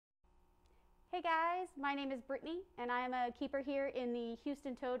Hey guys, my name is Brittany and I am a keeper here in the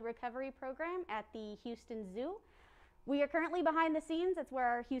Houston Toad Recovery Program at the Houston Zoo. We are currently behind the scenes. That's where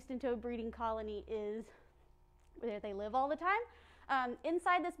our Houston Toad breeding colony is, where they live all the time.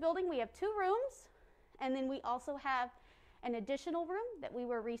 Inside this building we have 2 rooms, and then we also have an additional room that we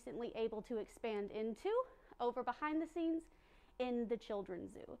were recently able to expand into over behind the scenes in the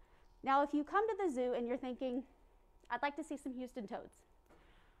children's zoo. Now if you come to the zoo and you're thinking, I'd like to see some Houston toads,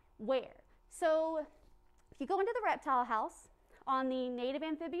 where? So if you go into the Reptile House, on the native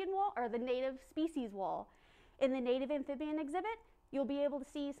amphibian wall, or the native species wall, in the native amphibian exhibit, you'll be able to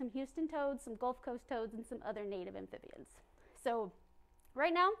see some Houston toads, some Gulf Coast toads, and some other native amphibians. So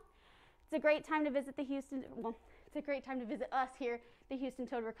right now, it's a great time to visit it's a great time to visit us here, the Houston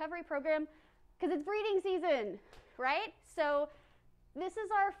Toad Recovery Program, because it's breeding season, right? So this is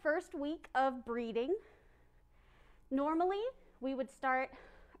our first week of breeding. Normally, we would start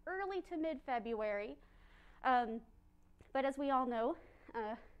early to mid-February, but as we all know,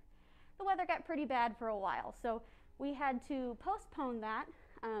 the weather got pretty bad for a while, so we had to postpone that.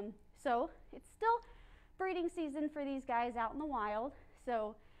 So it's still breeding season for these guys out in the wild,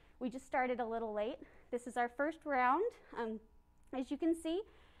 so we just started a little late. This is our first round. As you can see,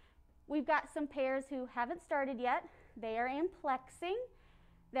 we've got some pairs who haven't started yet. They are amplexing.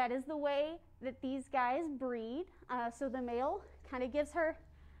 That is the way that these guys breed. So the male kind of gives her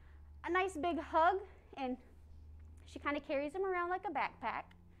a nice big hug, and she kind of carries him around like a backpack.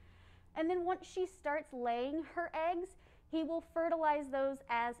 And then once she starts laying her eggs, he will fertilize those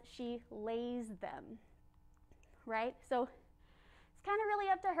as she lays them, right? So it's kind of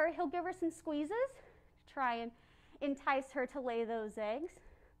really up to her. He'll give her some squeezes to try and entice her to lay those eggs,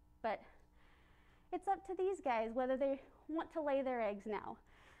 but it's up to these guys whether they want to lay their eggs now.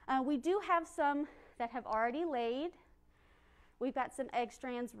 We do have some that have already laid. We've got some egg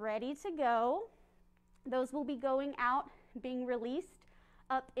strands ready to go. Those will be going out, being released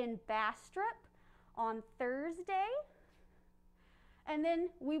up in Bastrop on Thursday. And then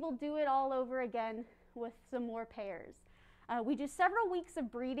we will do it all over again with some more pairs. We do several weeks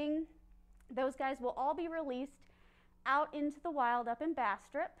of breeding. Those guys will all be released out into the wild up in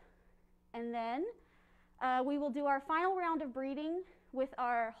Bastrop. And then we will do our final round of breeding with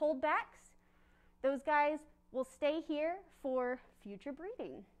our holdbacks. Those guys will stay here for future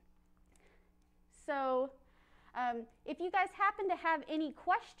breeding. So if you guys happen to have any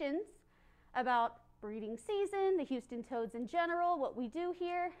questions about breeding season, the Houston toads in general, what we do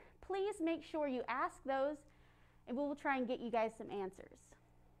here, please make sure you ask those, and we will try and get you guys some answers.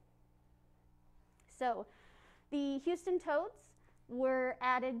 So the Houston toads were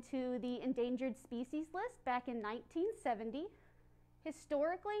added to the endangered species list back in 1970.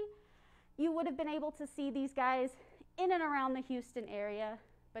 Historically, you would have been able to see these guys in and around the Houston area,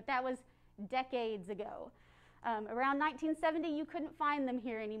 but that was decades ago. Around 1970, you couldn't find them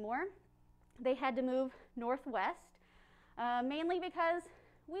here anymore. They had to move northwest, mainly because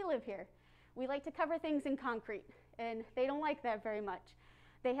we live here. We like to cover things in concrete, and they don't like that very much.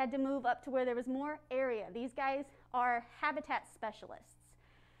 They had to move up to where there was more area. These guys are habitat specialists.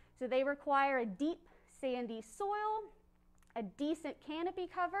 So they require a deep, sandy soil, a decent canopy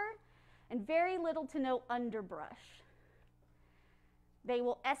cover, and very little to no underbrush. They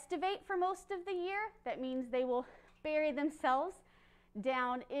will estivate for most of the year. That means they will bury themselves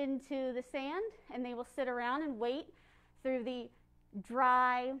down into the sand, and they will sit around and wait through the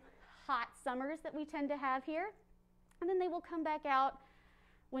dry, hot summers that we tend to have here. And then they will come back out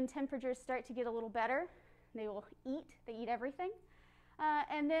when temperatures start to get a little better. They will eat. They eat everything.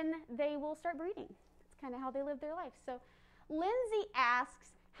 And then they will start breeding. That's kind of how they live their life. So Lindsay asks,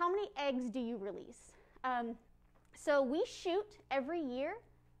 how many eggs do you release? So we shoot every year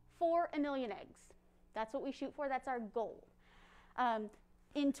for 1 million eggs. That's what we shoot for. That's our goal.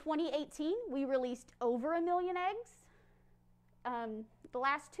 In 2018, we released over 1 million eggs. The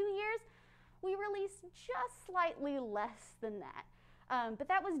last 2 years, we released just slightly less than that. But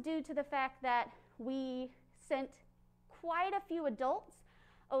that was due to the fact that we sent quite a few adults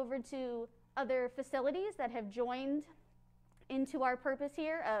over to other facilities that have joined into our purpose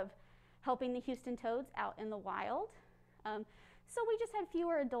here of helping the Houston toads out in the wild. So we just had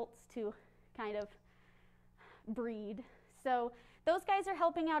fewer adults to kind of breed. So those guys are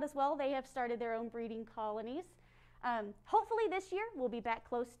helping out as well. They have started their own breeding colonies. Hopefully this year we'll be back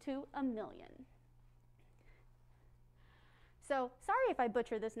close to 1 million. So sorry if I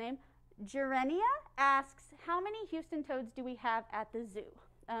butcher this name. Gerenia asks, how many Houston toads do we have at the zoo?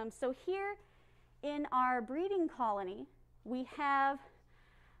 So here in our breeding colony, we have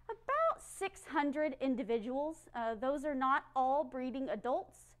about 600 individuals. Those are not all breeding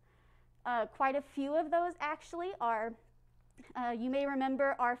adults. Quite a few of those actually are, you may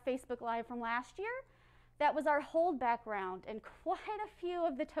remember our Facebook Live from last year. That was our holdback round, and quite a few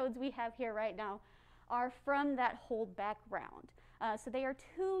of the toads we have here right now are from that holdback round. So they are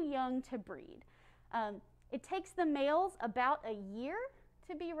too young to breed. It takes the males about a year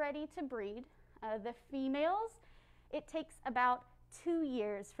to be ready to breed. The females, it takes about 2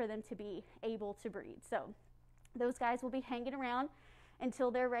 years for them to be able to breed. So those guys will be hanging around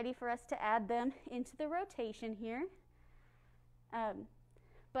until they're ready for us to add them into the rotation here.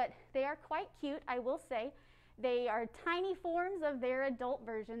 But they are quite cute, I will say. They are tiny forms of their adult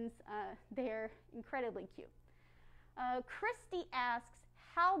versions. They're incredibly cute. Christy asks,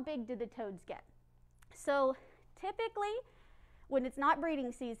 how big do the toads get? So typically, when it's not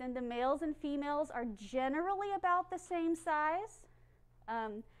breeding season, the males and females are generally about the same size,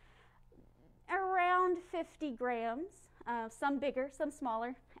 around 50 grams, some bigger, some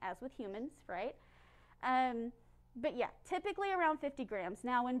smaller, as with humans, right? But yeah, typically around 50 grams.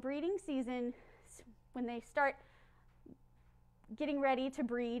 Now, in breeding season, when they start getting ready to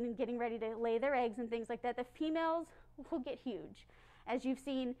breed and getting ready to lay their eggs and things like that, the females will get huge. As you've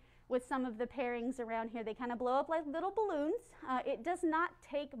seen with some of the pairings around here, they kind of blow up like little balloons. It does not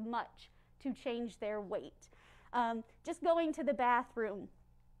take much to change their weight. Just going to the bathroom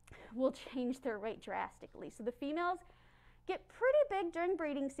will change their weight drastically. So the females get pretty big during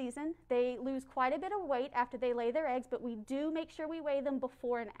breeding season. They lose quite a bit of weight after they lay their eggs, but we do make sure we weigh them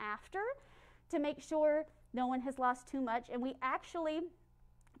before and after to make sure no one has lost too much. And we actually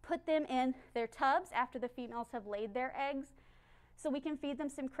put them in their tubs after the females have laid their eggs, so we can feed them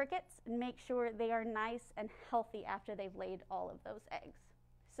some crickets and make sure they are nice and healthy after they've laid all of those eggs.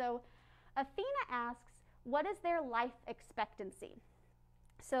 So Athena asks, what is their life expectancy?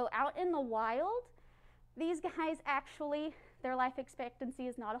 So out in the wild, these guys actually, their life expectancy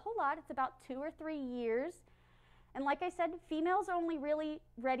is not a whole lot. It's about 2 or 3 years. And like I said, females are only really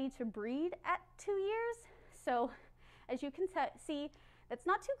ready to breed at 2 years. So as you can see, that's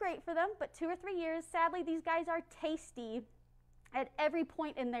not too great for them, but 2 or 3 years. Sadly, these guys are tasty at every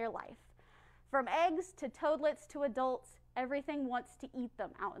point in their life. From eggs to toadlets to adults, everything wants to eat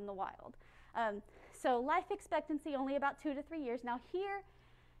them out in the wild. So life expectancy only about 2 to 3 years. Now here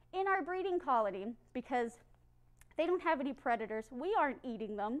in our breeding colony, because they don't have any predators, we aren't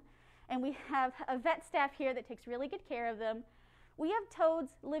eating them, and we have a vet staff here that takes really good care of them. We have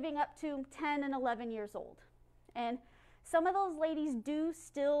toads living up to 10 and 11 years old. And some of those ladies do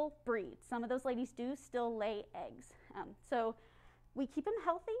still breed. Some of those ladies do still lay eggs. So we keep them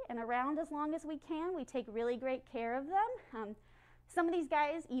healthy and around as long as we can. We take really great care of them. Some of these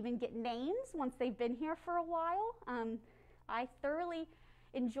guys even get names once they've been here for a while. I thoroughly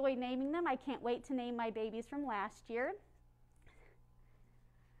enjoy naming them. I can't wait to name my babies from last year.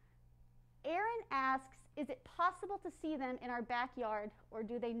 Aaron asks, is it possible to see them in our backyard, or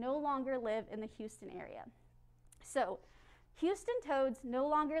do they no longer live in the Houston area? So Houston toads no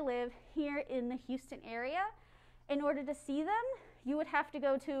longer live here in the Houston area. In order to see them, you would have to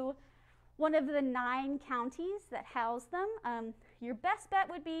go to one of the 9 counties that house them. Your best bet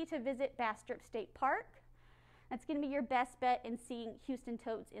would be to visit Bastrop State Park. That's going to be your best bet in seeing Houston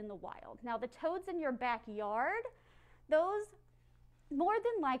toads in the wild. Now, the toads in your backyard, those more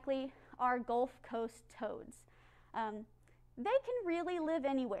than likely are Gulf Coast toads. They can really live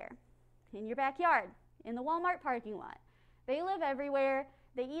anywhere. In your backyard, in the Walmart parking lot. They live everywhere.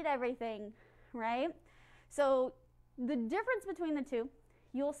 They eat everything, right? So the difference between the two,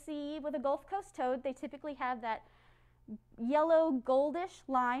 you'll see with a Gulf Coast toad, they typically have that yellow goldish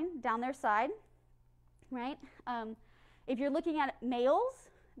line down their side, right? If you're looking at males,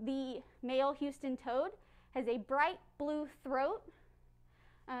 the male Houston toad has a bright blue throat.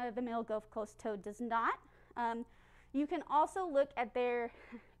 The male Gulf Coast toad does not. You can also look at their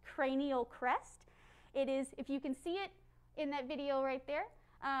cranial crest. It is, if you can see it in that video right there,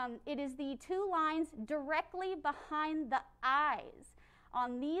 it is the 2 lines directly behind the eyes.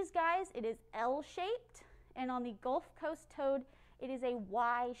 On these guys, it is L-shaped, and on the Gulf Coast toad, it is a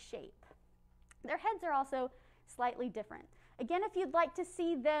Y shape. Their heads are also slightly different. Again, if you'd like to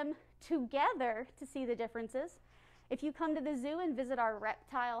see them together to see the differences, if you come to the zoo and visit our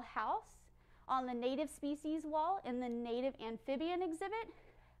Reptile House, on the native species wall in the native amphibian exhibit,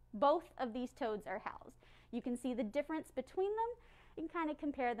 both of these toads are housed. You can see the difference between them and kind of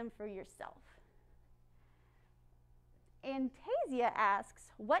compare them for yourself. Antasia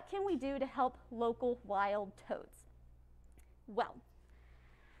asks, what can we do to help local wild toads? Well,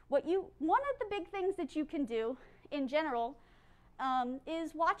 one of the big things that you can do in general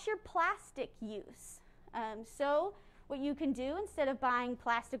is watch your plastic use. So what you can do, instead of buying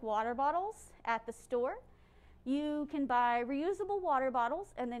plastic water bottles at the store, you can buy reusable water bottles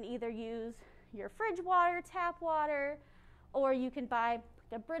and then either use your fridge water, tap water, or you can buy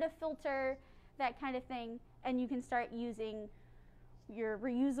a Brita filter, that kind of thing, and you can start using your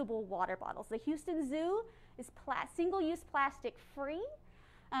reusable water bottles. The Houston Zoo is single-use plastic free.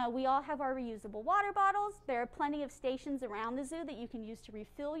 We all have our reusable water bottles. There are plenty of stations around the zoo that you can use to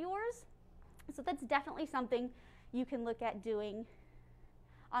refill yours. So that's definitely something you can look at doing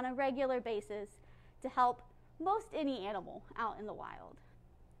on a regular basis to help most any animal out in the wild.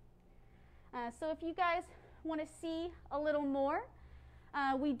 So if you guys want to see a little more,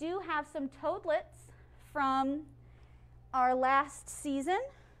 we do have some toadlets from our last season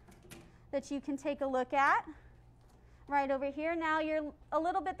that you can take a look at right over here. Now, a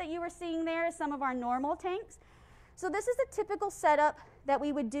little bit that you were seeing there is some of our normal tanks. So this is a typical setup that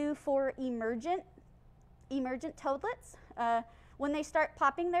we would do for emergent toadlets. When they start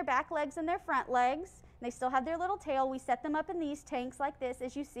popping their back legs and their front legs, they still have their little tail, we set them up in these tanks like this.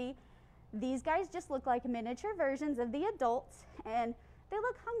 As you see, these guys just look like miniature versions of the adults, and they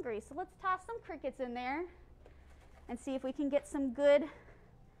look hungry. So let's toss some crickets in there and see if we can get some good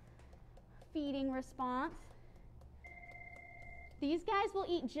feeding response. These guys will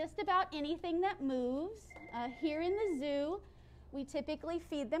eat just about anything that moves. Here in the zoo, we typically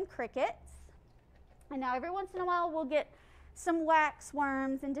feed them crickets. And now every once in a while we'll get some wax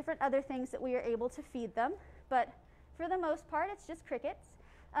worms and different other things that we are able to feed them. But for the most part, it's just crickets.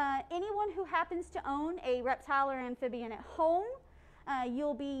 Anyone who happens to own a reptile or amphibian at home,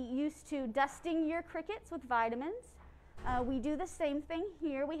 you'll be used to dusting your crickets with vitamins. We do the same thing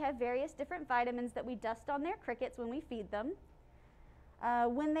here. We have various different vitamins that we dust on their crickets when we feed them.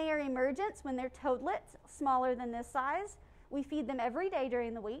 When they are emergents, when they're toadlets, smaller than this size, we feed them every day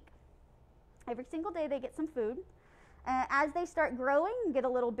during the week. Every single day they get some food. As they start growing and get a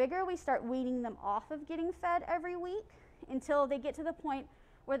little bigger, we start weaning them off of getting fed every week until they get to the point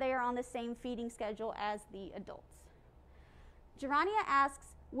where they are on the same feeding schedule as the adults. Gerania asks,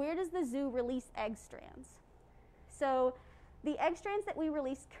 where does the zoo release egg strands? So the egg strands that we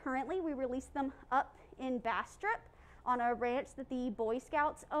release currently, we release them up in Bastrop on a ranch that the Boy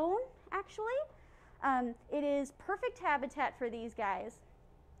Scouts own, actually. It is perfect habitat for these guys.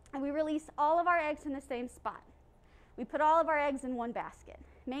 And we release all of our eggs in the same spot. We put all of our eggs in one basket,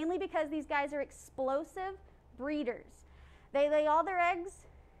 mainly because these guys are explosive breeders. They lay all their eggs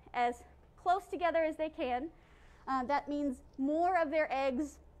as close together as they can. That means more of their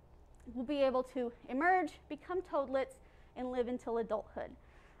eggs will be able to emerge, become toadlets, and live until adulthood.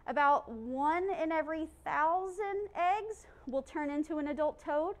 About 1 in every 1,000 eggs will turn into an adult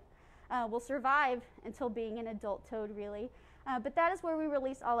toad, will survive until being an adult toad, really. But that is where we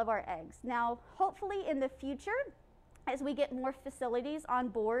release all of our eggs. Now, hopefully in the future, as we get more facilities on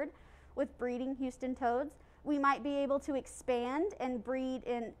board with breeding Houston toads, we might be able to expand and breed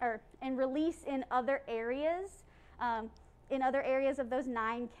in, and release in other areas of those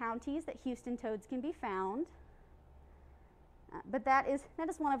 9 counties that Houston toads can be found. But that is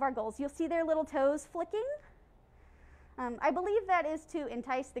one of our goals. You'll see their little toes flicking. I believe that is to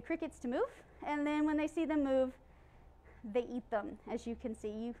entice the crickets to move, and then when they see them move, they eat them, as you can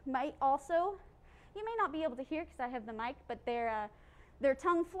see. You may not be able to hear because I have the mic, but their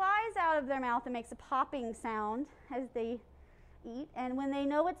tongue flies out of their mouth and makes a popping sound as they eat. And when they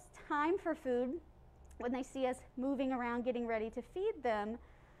know it's time for food, when they see us moving around getting ready to feed them,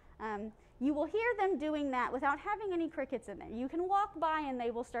 you will hear them doing that without having any crickets in there. You can walk by and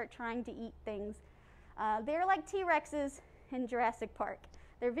they will start trying to eat things. They're like T-Rexes in Jurassic Park.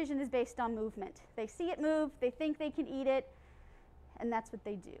 Their vision is based on movement. They see it move, they think they can eat it, and that's what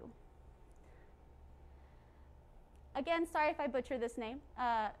they do. Again, sorry if I butcher this name.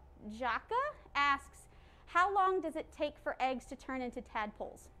 Jaka asks, how long does it take for eggs to turn into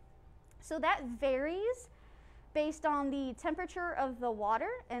tadpoles? So that varies based on the temperature of the water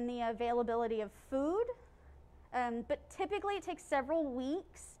and the availability of food. But typically it takes several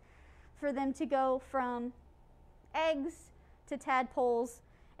weeks for them to go from eggs to tadpoles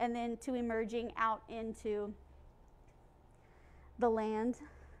and then to emerging out into the land.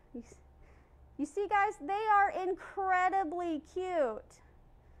 You see, guys, they are incredibly cute.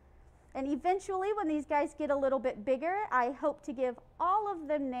 And eventually, when these guys get a little bit bigger, I hope to give all of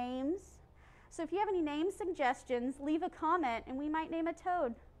them names. So if you have any name suggestions, leave a comment and we might name a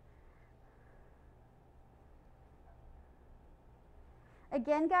toad.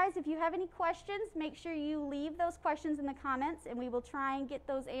 Again, guys, if you have any questions, make sure you leave those questions in the comments and we will try and get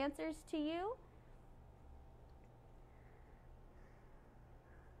those answers to you.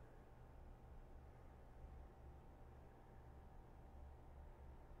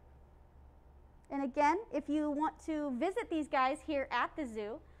 And again, if you want to visit these guys here at the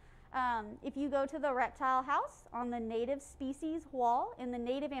zoo, if you go to the Reptile House on the native species wall in the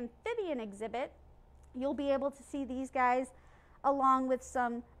native amphibian exhibit, you'll be able to see these guys along with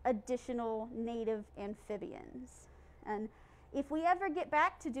some additional native amphibians. And if we ever get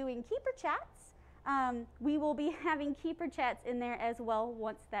back to doing keeper chats, we will be having keeper chats in there as well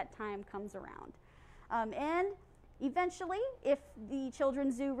once that time comes around. And eventually, if the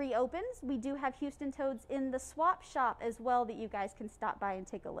Children's Zoo reopens, we do have Houston toads in the swap shop as well that you guys can stop by and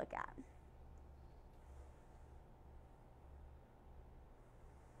take a look at.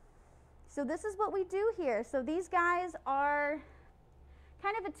 So this is what we do here. So these guys are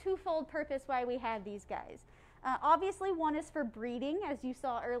kind of a twofold purpose why we have these guys. Obviously, one is for breeding, as you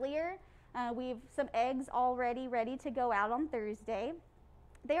saw earlier. We have some eggs already ready to go out on Thursday.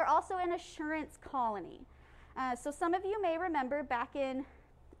 They are also an assurance colony. So some of you may remember back in,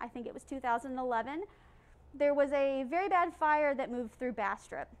 I think it was 2011, there was a very bad fire that moved through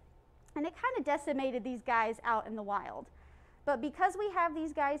Bastrop. And it kind of decimated these guys out in the wild. But because we have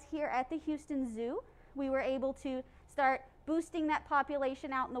these guys here at the Houston Zoo, we were able to start boosting that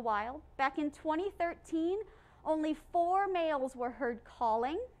population out in the wild. Back in 2013, only 4 males were heard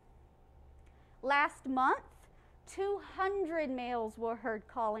calling. Last month, 200 males were heard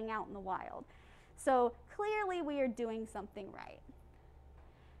calling out in the wild. So clearly we are doing something right.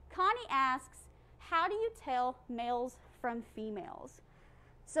 Connie asks, how do you tell males from females?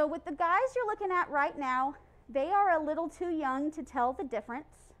 So with the guys you're looking at right now, they are a little too young to tell the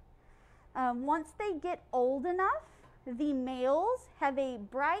difference. Once they get old enough, the males have a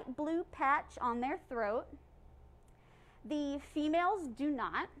bright blue patch on their throat. The females do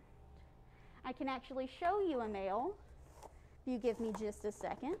not. I can actually show you a male if you give me just a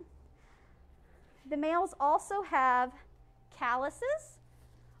second. The males also have calluses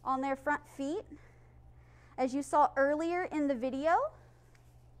on their front feet. As you saw earlier in the video,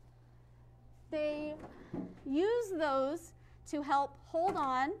 they use those to help hold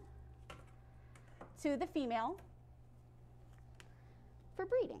on to the female for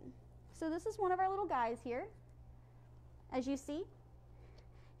breeding. So this is one of our little guys here. As you see,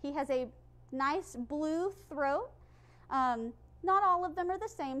 he has a nice blue throat. Not all of them are the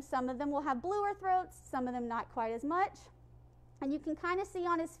same. Some of them will have bluer throats, some of them not quite as much. And you can kind of see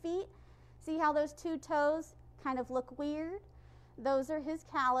on his feet, see how those 2 toes kind of look weird? Those are his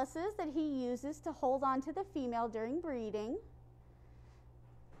calluses that he uses to hold on to the female during breeding.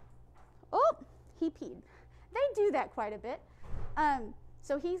 Oh, he peed. They do that quite a bit.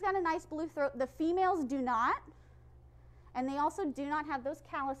 So he's got a nice blue throat. The females do not. And they also do not have those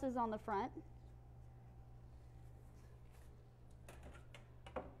calluses on the front.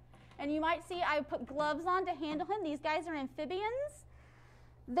 And you might see I put gloves on to handle him. These guys are amphibians.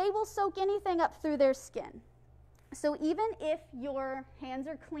 They will soak anything up through their skin. So even if your hands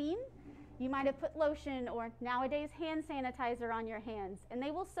are clean, you might have put lotion or nowadays hand sanitizer on your hands, and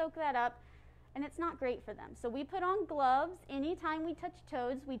they will soak that up, and it's not great for them. So we put on gloves. Anytime we touch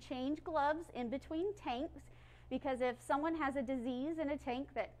toads, we change gloves in between tanks, because if someone has a disease in a tank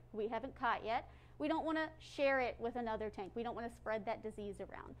that we haven't caught yet, we don't want to share it with another tank. We don't want to spread that disease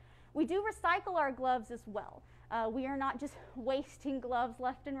around. We do recycle our gloves as well. We are not just wasting gloves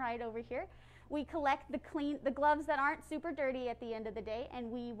left and right over here. We collect the gloves that aren't super dirty at the end of the day,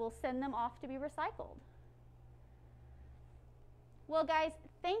 and we will send them off to be recycled. Well, guys,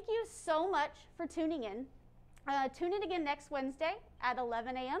 thank you so much for tuning in. Tune in again next Wednesday at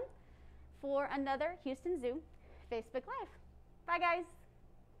 11 a.m. for another Houston Zoo Facebook Live. Bye, guys.